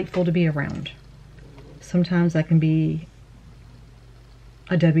delightful to be around. Sometimes I can be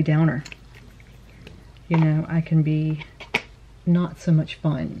a Debbie Downer. You know, I can be not so much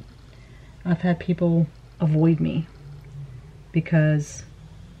fun. I've had people avoid me because,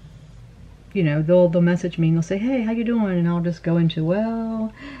 you know, they'll message me and they'll say, hey, how you doing? And I'll just go into,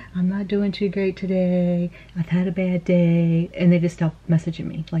 well, I'm not doing too great today. I've had a bad day. And they just stop messaging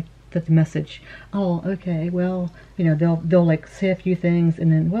me. Like, the message, oh, okay, well, you know, they'll like say a few things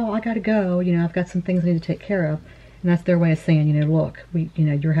and then, well, I gotta go, you know, I've got some things I need to take care of. And that's their way of saying, you know, look, you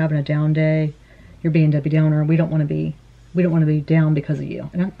know, you're having a down day, you're being Debbie Downer, we don't want to be down because of you.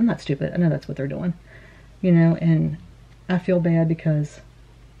 And I'm not stupid, I know that's what they're doing, you know. And I feel bad because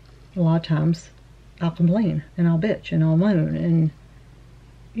a lot of times I'll complain and I'll bitch and I'll moan, and,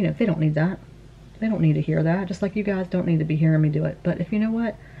 you know, they don't need that. They don't need to hear that, just like you guys don't need to be hearing me do it. But if you know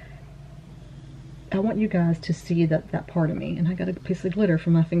what, I want you guys to see that part of me. And I got a piece of glitter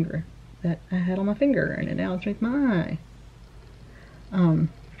from my finger that I had on my finger, and now it's underneath my eye.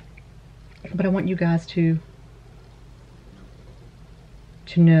 But I want you guys to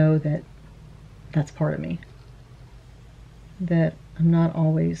know that that's part of me. That I'm not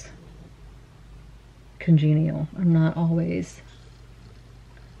always congenial. I'm not always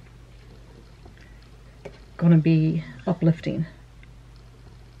gonna be uplifting.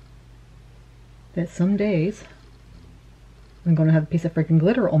 That some days I'm going to have a piece of freaking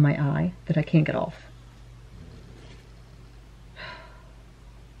glitter on my eye that I can't get off.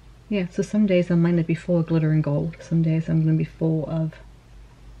 Yeah, so some days I might not be full of glitter and gold. Some days I'm going to be full of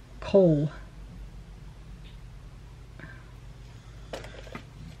coal.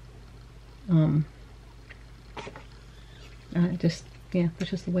 Yeah, that's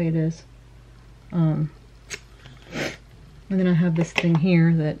just the way it is. And then I have this thing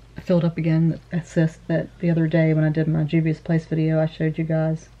here that I filled up again, that cyst that the other day when I did my Juvia's Place video, I showed you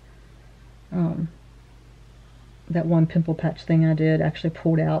guys. That one pimple patch thing I did actually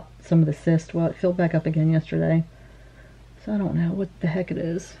pulled out some of the cyst. Well, it filled back up again yesterday. So I don't know what the heck it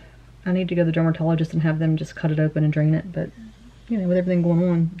is. I need to go to the dermatologist and have them just cut it open and drain it. But, you know, with everything going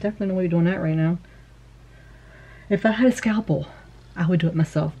on, definitely don't want to be doing that right now. If I had a scalpel, I would do it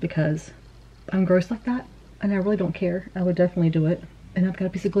myself because I'm gross like that. And I really don't care. I would definitely do it. And I've got a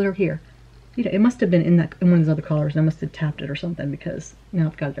piece of glitter here. You know, it must have been in one of those other colors, and I must have tapped it or something because now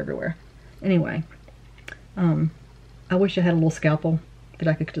I've got it everywhere. Anyway, I wish I had a little scalpel that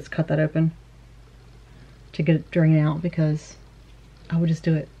I could just cut that open to get it drained out, because I would just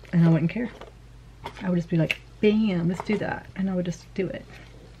do it and I wouldn't care. I would just be like, bam, let's do that. And I would just do it.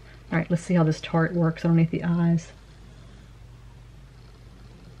 All right, let's see how this Tarte works underneath the eyes.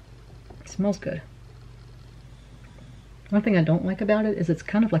 It smells good. One thing I don't like about it is it's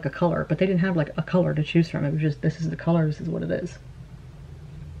kind of like a color, but they didn't have like a color to choose from. It was just, this is the color, this is what it is.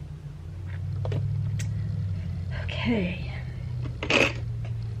 Okay.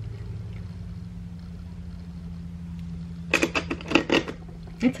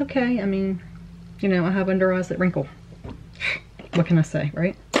 It's okay. I mean, you know, I have under eyes that wrinkle. What can I say,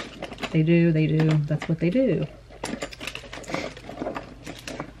 right? They do, that's what they do.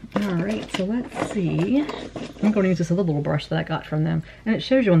 Alright, so let's see. I'm going to use this other little brush that I got from them. And it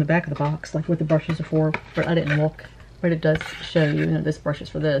shows you on the back of the box, like what the brushes are for, but I didn't look. But it does show you, you know, this brush is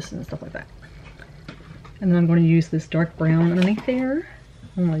for this and stuff like that. And then I'm going to use this dark brown underneath there.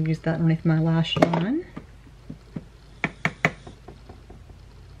 I'm going to use that underneath my lash line.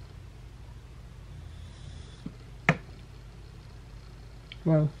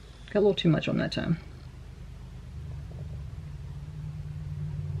 Well, got a little too much on that time.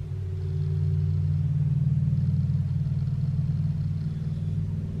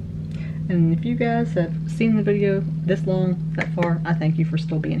 And if you guys have seen the video this long, that far, I thank you for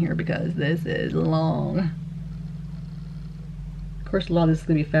still being here because this is long. Of course, a lot of this is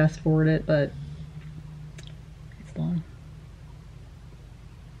going to be fast forwarded, but it's long.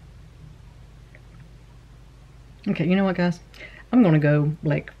 Okay, you know what, guys? I'm going to go,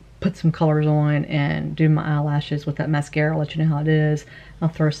 like, put some colors on and do my eyelashes with that mascara. I'll let you know how it is. I'll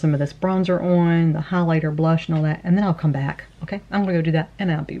throw some of this bronzer on, the highlighter, blush, and all that, and then I'll come back, okay? I'm going to go do that, and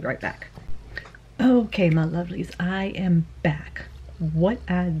I'll be right back. Okay, my lovelies, I am back. What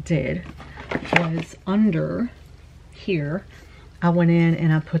I did was under here, I went in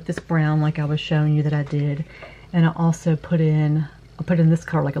and I put this brown like I was showing you that I did, and I also put in this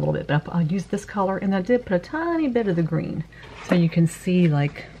color like a little bit, but I used this color, and I did put a tiny bit of the green, so you can see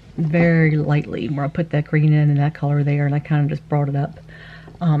like very lightly where I put that green in and that color there, and I kind of just brought it up.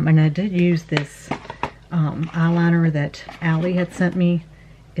 And I did use this eyeliner that Allie had sent me.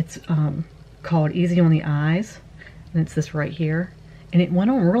 It's called Easy on the Eyes, and it's this right here, and it went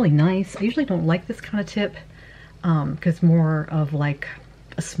on really nice. I usually don't like this kind of tip because more of like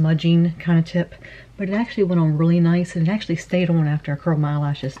a smudging kind of tip, but it actually went on really nice, and it actually stayed on after I curled my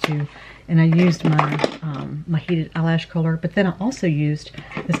eyelashes too. And I used my my heated eyelash curler, but then I also used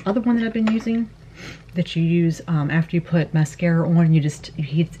this other one that I've been using that you use after you put mascara on. It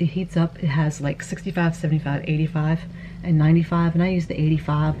heats up. It has like 65, 75, 85, and 95, and I use the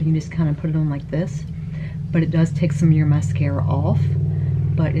 85, and you just kind of put it on like this. But it does take some of your mascara off,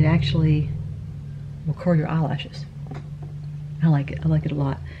 but it actually will curl your eyelashes. I like it. I like it a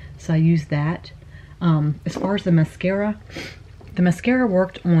lot. So I use that. As far as the mascara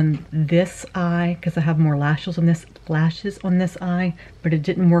worked on this eye because I have more lashes on this eye, but it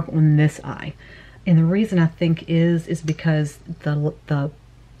didn't work on this eye. And the reason I think is because the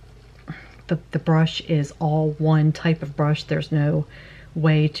brush is all one type of brush. There's no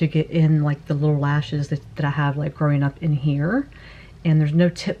way to get in like the little lashes that I have like growing up in here, and there's no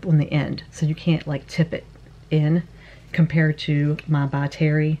tip on the end, so you can't like tip it in compared to my by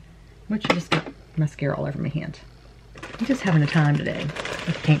Terry, which I just got mascara all over my hand. I'm just having a time today.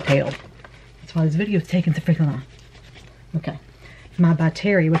 I can't tell. That's why this video is taking so freaking long. Okay. My by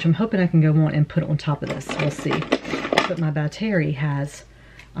Terry, which I'm hoping I can go on and put it on top of this. We'll see. But my by Terry has,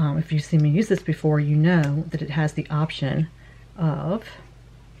 if you've seen me use this before, you know that it has the option of,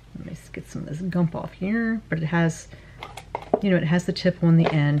 let me get some of this gump off here, but it has, you know, it has the tip on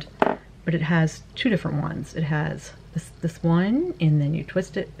the end, but it has two different ones. It has this one, and then you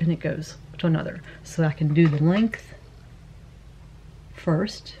twist it and it goes to another. So I can do the length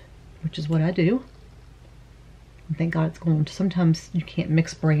first, which is what I do. And thank God it's going to, sometimes you can't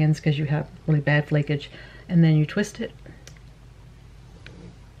mix brands because you have really bad flakage, and then you twist it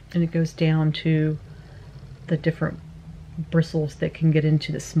and it goes down to the different bristles that can get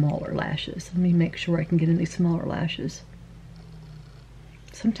into the smaller lashes. Let me make sure I can get in these smaller lashes.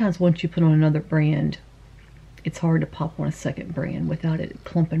 Sometimes once you put on another brand, it's hard to pop on a second brand without it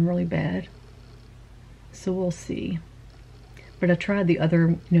clumping really bad. So we'll see. But I tried the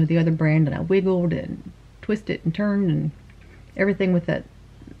other, you know, the other brand, and I wiggled and twisted and turned and everything with that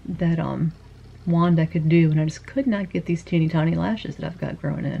wand I could do, and I just could not get these teeny tiny lashes that I've got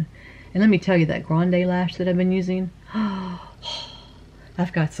growing in. And let me tell you, that grande lash that I've been using,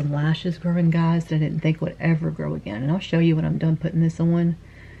 I've got some lashes growing, guys, that I didn't think would ever grow again. And I'll show you when I'm done putting this on,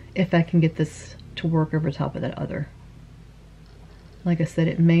 if I can get this to work over top of that other. Like I said,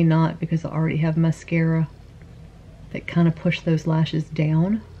 it may not, because I already have mascara that kind of push those lashes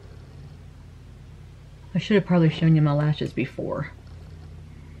down. I should have probably shown you my lashes before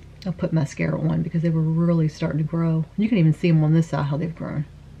I put mascara on, because they were really starting to grow. You can even see them on this side, how they've grown.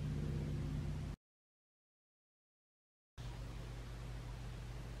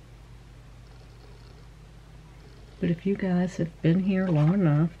 But if you guys have been here long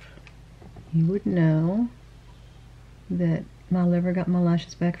enough, you would know that my liver got my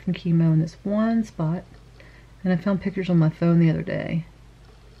lashes back from chemo in this one spot. And I found pictures on my phone the other day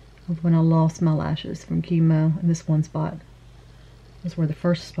of when I lost my lashes from chemo in this one spot. This was the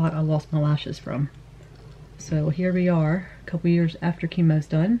first spot I lost my lashes from. So here we are, a couple years after chemo's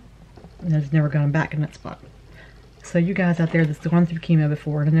done, and I've never gone back in that spot. So you guys out there that's gone through chemo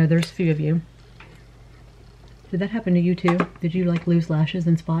before, and I know there's a few of you, did that happen to you too? Did you like lose lashes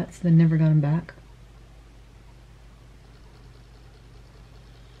in spots, then never got them back?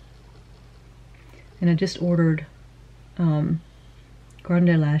 And I just ordered, Grande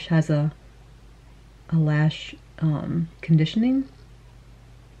Lash has a lash conditioning,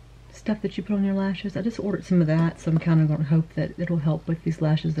 stuff that you put on your lashes. I just ordered some of that, so I'm kind of going to hope that it'll help with these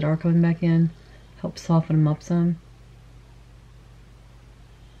lashes that are coming back in. Help soften them up some.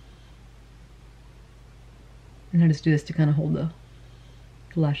 And I just do this to kind of hold the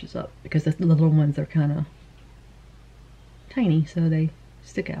lashes up, because the little ones are kind of tiny, so they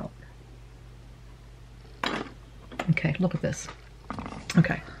stick out. Okay, look at this.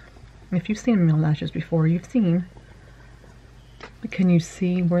 Okay, if you've seen my lashes before, you've seen, but can you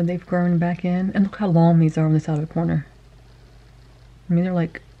see where they've grown back in? And look how long these are on this outer corner. I mean, they're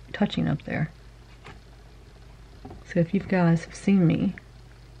like touching up there. So if you guys have seen me,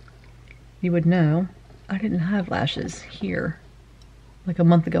 you would know I didn't have lashes here. Like a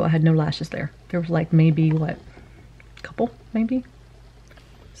month ago, I had no lashes there. There was like maybe, what, a couple, maybe?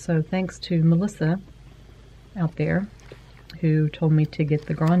 So thanks to Melissa out there who told me to get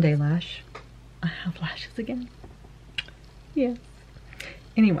the Grande lash, I have lashes again. Yes.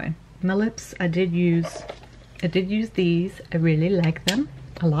 Anyway, my lips, I did use these. I really like them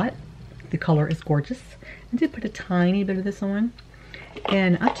a lot. The color is gorgeous. I did put a tiny bit of this on,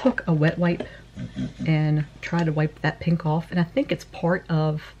 and I took a wet wipe and tried to wipe that pink off, and I think it's part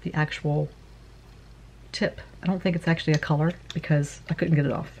of the actual tip. I don't think it's actually a color because I couldn't get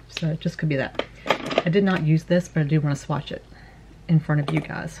it off, so it just could be that. I did not use this, but I do want to swatch it in front of you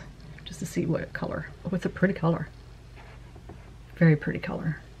guys just to see what color. Oh, it's a pretty color. Very pretty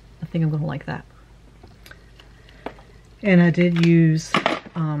color. I think I'm going to like that. And I did use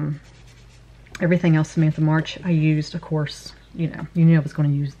everything else Samantha March. I used, of course, you knew I was going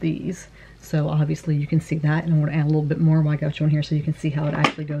to use these. So obviously you can see that, and I'm going to add a little bit more while I got you on here so you can see how it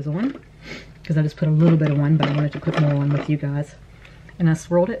actually goes on. Because I just put a little bit of one, but I wanted to put more on with you guys. And I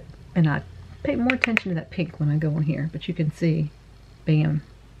swirled it, and I paid more attention to that pink when I go on here. But you can see, bam,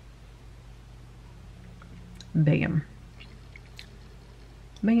 bam,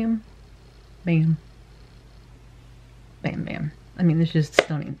 bam, bam, bam, bam. I mean, it's just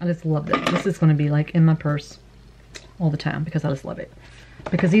stunning. I just love it. This is going to be like in my purse all the time because I just love it.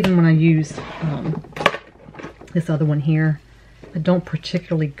 Because even when I use this other one here, I don't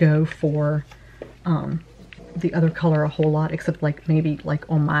particularly go for the other color a whole lot, except like maybe like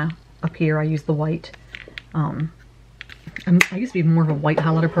on my up here I use the white. I used to be more of a white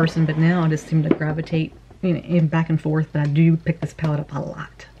highlighter person, but now I just seem to gravitate in back and forth. But I do pick this palette up a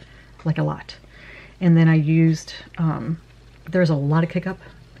lot, like a lot. And then I used there's a lot of kick up,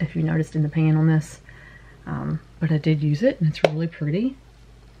 if you noticed in the pan on this, but I did use it, and it's really pretty.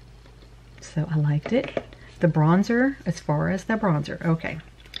 So I liked it. The bronzer, as far as the bronzer, okay.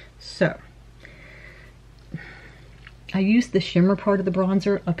 So I used the shimmer part of the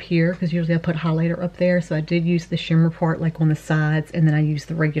bronzer up here because usually I put highlighter up there. So I did use the shimmer part like on the sides, and then I used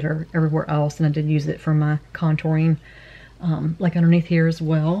the regular everywhere else, and I did use it for my contouring like underneath here as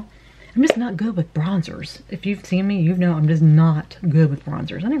well. I'm just not good with bronzers. If you've seen me, you know I'm just not good with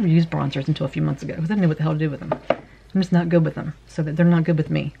bronzers. I never used bronzers until a few months ago because I didn't know what the hell to do with them. I'm just not good with them, so that they're not good with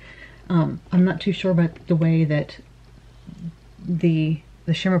me. I'm not too sure about the way that the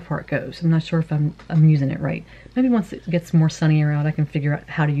shimmer part goes. I'm not sure if I'm using it right. Maybe once it gets more sunnier out, I can figure out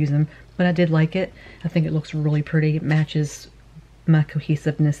how to use them. But I did like it. I think it looks really pretty. It matches my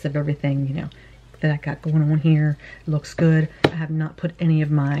cohesiveness of everything, that I got going on here. It looks good. I have not put any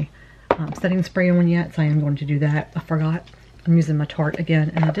of my setting spray on yet, so I am going to do that. I forgot. I'm using my Tarte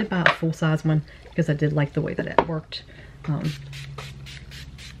again, and I did buy a full-size one because I did like the way that it worked.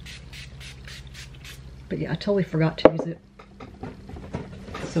 But yeah, I totally forgot to use it.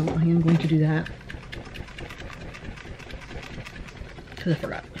 So I am going to do that because I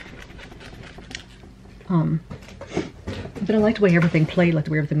forgot. But I liked the way everything played, like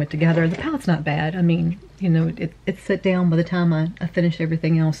the way everything went together. The palette's not bad. I mean, it set down by the time I finished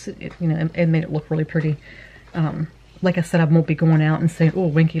everything else. It made it look really pretty. Like I said, I won't be going out and saying, oh,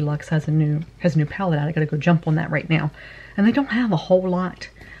 Winky Lux has a new palette out. I gotta go jump on that right now. And they don't have a whole lot.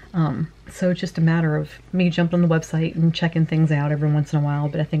 So it's just a matter of me jumping on the website and checking things out every once in a while.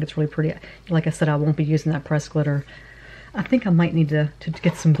 But I think it's really pretty. Like I said, I won't be using that pressed glitter. I think I might need to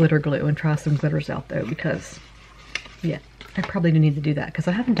get some glitter glue and try some glitters out though, because yeah, I probably do need to do that because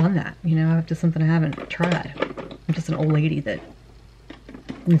I haven't done that. It's just something I haven't tried. I'm just an old lady that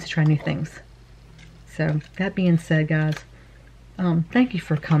needs to try new things. So that being said, guys, thank you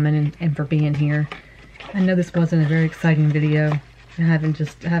for coming and for being here. I know this wasn't a very exciting video. I haven't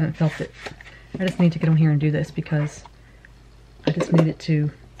felt it. I just need to get on here and do this because I just need it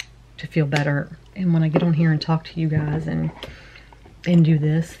to feel better. And when I get on here and talk to you guys and do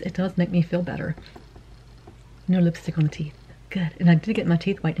this, it does make me feel better. No lipstick on the teeth. Good. And I did get my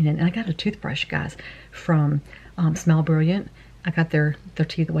teeth whitening in. And I got a toothbrush, guys, from Smell Brilliant. I got their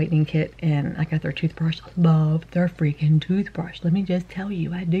teeth whitening kit, and I got their toothbrush. I love their freaking toothbrush. Let me just tell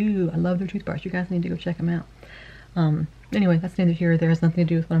you, I do. I love their toothbrush. You guys need to go check them out. Anyway, that's neither here or there. It has nothing to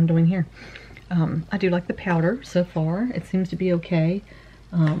do with what I'm doing here. I do like the powder so far. It seems to be okay.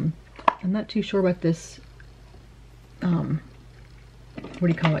 I'm not too sure about this, what do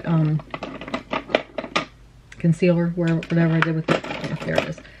you call it, concealer, whatever I did with it. Oh, there it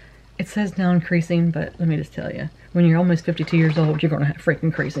is. It says non-creasing, but let me just tell you, when you're almost 52 years old, you're going to have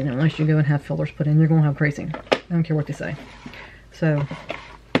freaking creasing. Unless you go and have fillers put in, you're going to have creasing. I don't care what they say. So,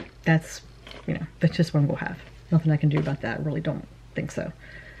 that's, you know, that's just what I'm going to have. Nothing I can do about that. I really don't think so.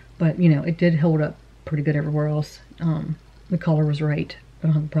 But, you know, it did hold up pretty good everywhere else. The color was right. I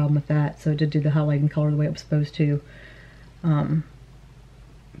don't have a problem with that. So it did do the highlighting color the way it was supposed to.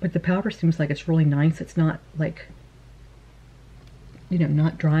 But the powder seems like it's really nice. It's not like, you know,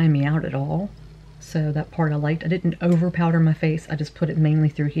 not drying me out at all. So that part I liked. I didn't over powder my face. I just put it mainly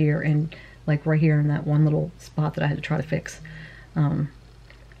through here and like right here in that one little spot that I had to try to fix.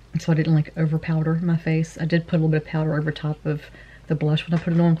 So I didn't like over powder my face. I did put a little bit of powder over top of the blush when I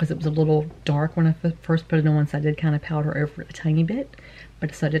put it on because it was a little dark when I first put it on, so I did kind of powder over it a tiny bit,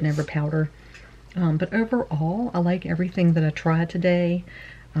 but so I didn't ever powder. But overall, I like everything that I tried today.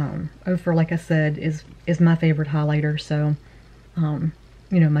 Ofra, like I said, is my favorite highlighter, so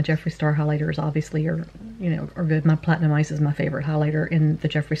you know, my Jeffree Star highlighters obviously are good. My Platinum Ice is my favorite highlighter in the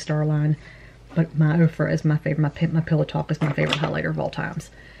Jeffree Star line, but my Ofra is my favorite. My Pillow Talk is my favorite highlighter of all times.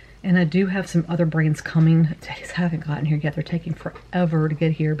 And I do have some other brands coming. They just haven't gotten here yet. They're taking forever to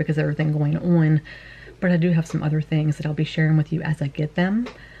get here because of everything going on. But I do have some other things that I'll be sharing with you as I get them.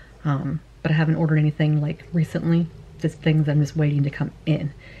 But I haven't ordered anything like recently. Just things I'm just waiting to come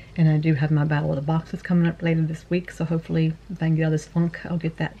in. And I do have my Battle of the Boxes coming up later this week. So hopefully if I can get out of this funk, I'll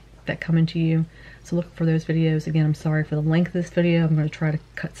get that coming to you. So look for those videos. Again, I'm sorry for the length of this video. I'm going to try to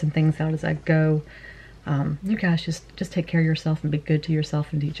cut some things out as I go. You guys just take care of yourself and be good to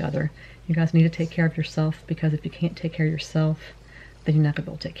yourself and to each other. You guys need to take care of yourself, because if you can't take care of yourself, then you're not going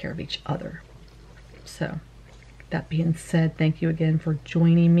to be able to take care of each other. So, that being said, thank you again for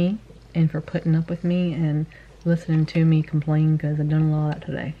joining me and for putting up with me and listening to me complain, because I've done a lot of that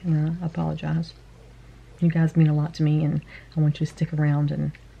today, and I apologize. You guys mean a lot to me, and I want you to stick around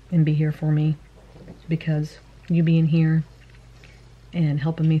and be here for me, because you being here and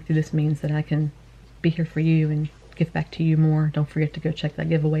helping me through this means that I can be here for you and give back to you more. Don't forget to go check that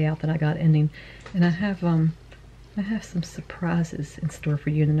giveaway out that I got ending. And I have some surprises in store for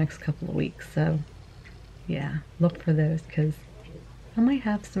you in the next couple of weeks. So yeah, look for those, because I might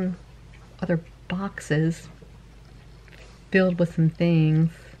have some other boxes filled with some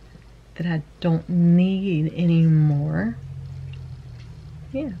things that I don't need anymore.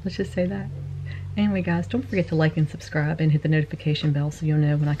 Yeah, let's just say that. Anyway, guys, don't forget to like and subscribe and hit the notification bell so you'll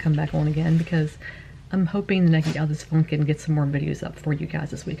know when I come back on again, because I'm hoping that I can get out of this funk and get some more videos up for you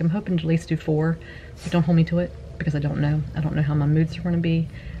guys this week. I'm hoping to at least do 4, but don't hold me to it, because I don't know. I don't know how my moods are going to be,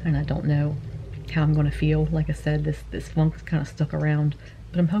 and I don't know how I'm going to feel. Like I said, this funk's kind of stuck around,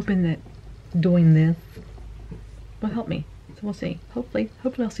 but I'm hoping that doing this will help me. So we'll see. Hopefully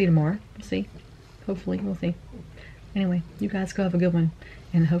I'll see you tomorrow. We'll see. Hopefully, we'll see. Anyway, you guys go have a good one,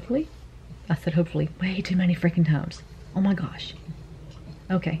 and hopefully, I said hopefully way too many freaking times. Oh my gosh.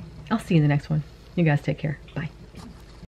 Okay, I'll see you in the next one. You guys take care. Bye.